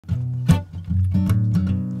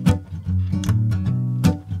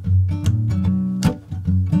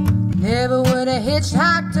have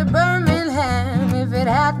hitchhiked to Birmingham if it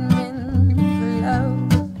hadn't been for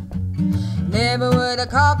love. Never would have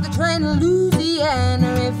caught the train to Louisiana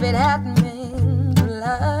if it hadn't been for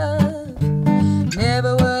love.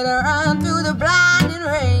 Never would have run through the blinding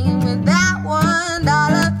rain with that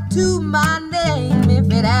 $1 to my name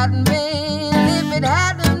if it hadn't been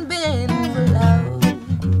for love.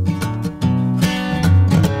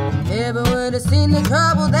 Never would have seen the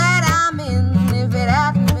trouble that I'm in if it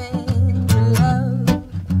hadn't been for love.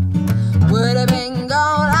 Would have been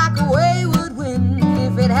gone like a wayward wind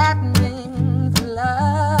if it hadn't been for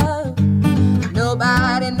love.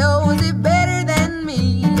 Nobody knows it better than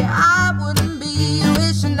me. I wouldn't be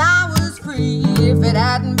wishing I was free if it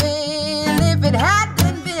hadn't been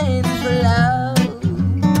for love.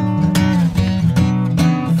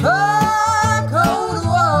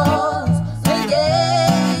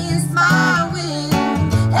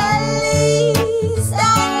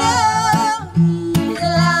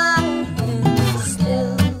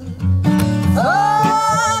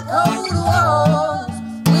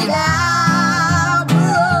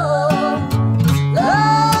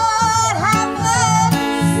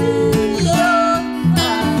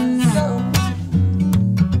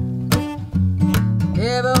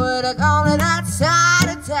 Never would have gone to that side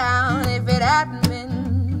of town if it hadn't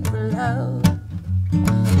been for love.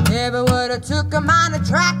 Never would have took a mind to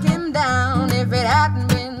track him down if it hadn't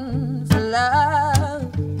been for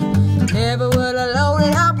love. Never would have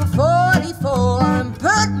loaded up a 44 and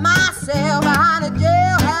put myself behind a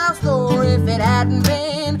jailhouse door if it hadn't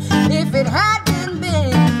been for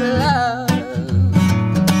love.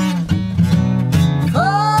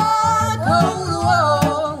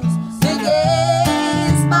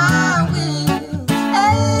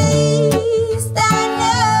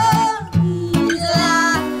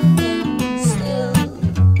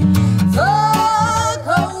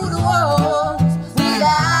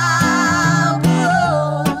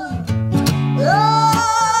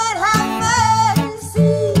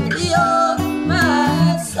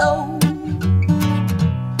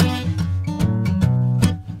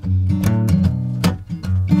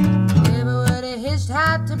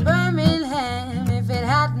 Hitchhiked to Birmingham if it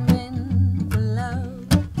hadn't been for love.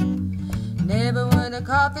 Never would have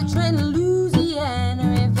caught the train to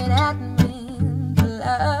Louisiana if it hadn't been for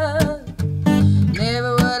love.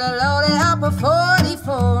 Never would have loaded up a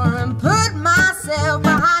 44 and put myself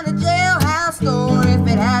behind a jailhouse door if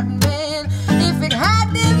it hadn't been for love.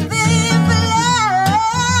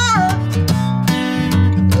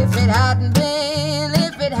 If it hadn't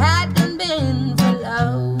been for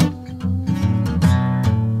love.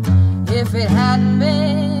 If it hadn't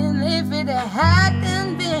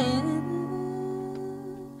been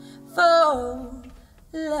for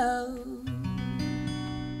love.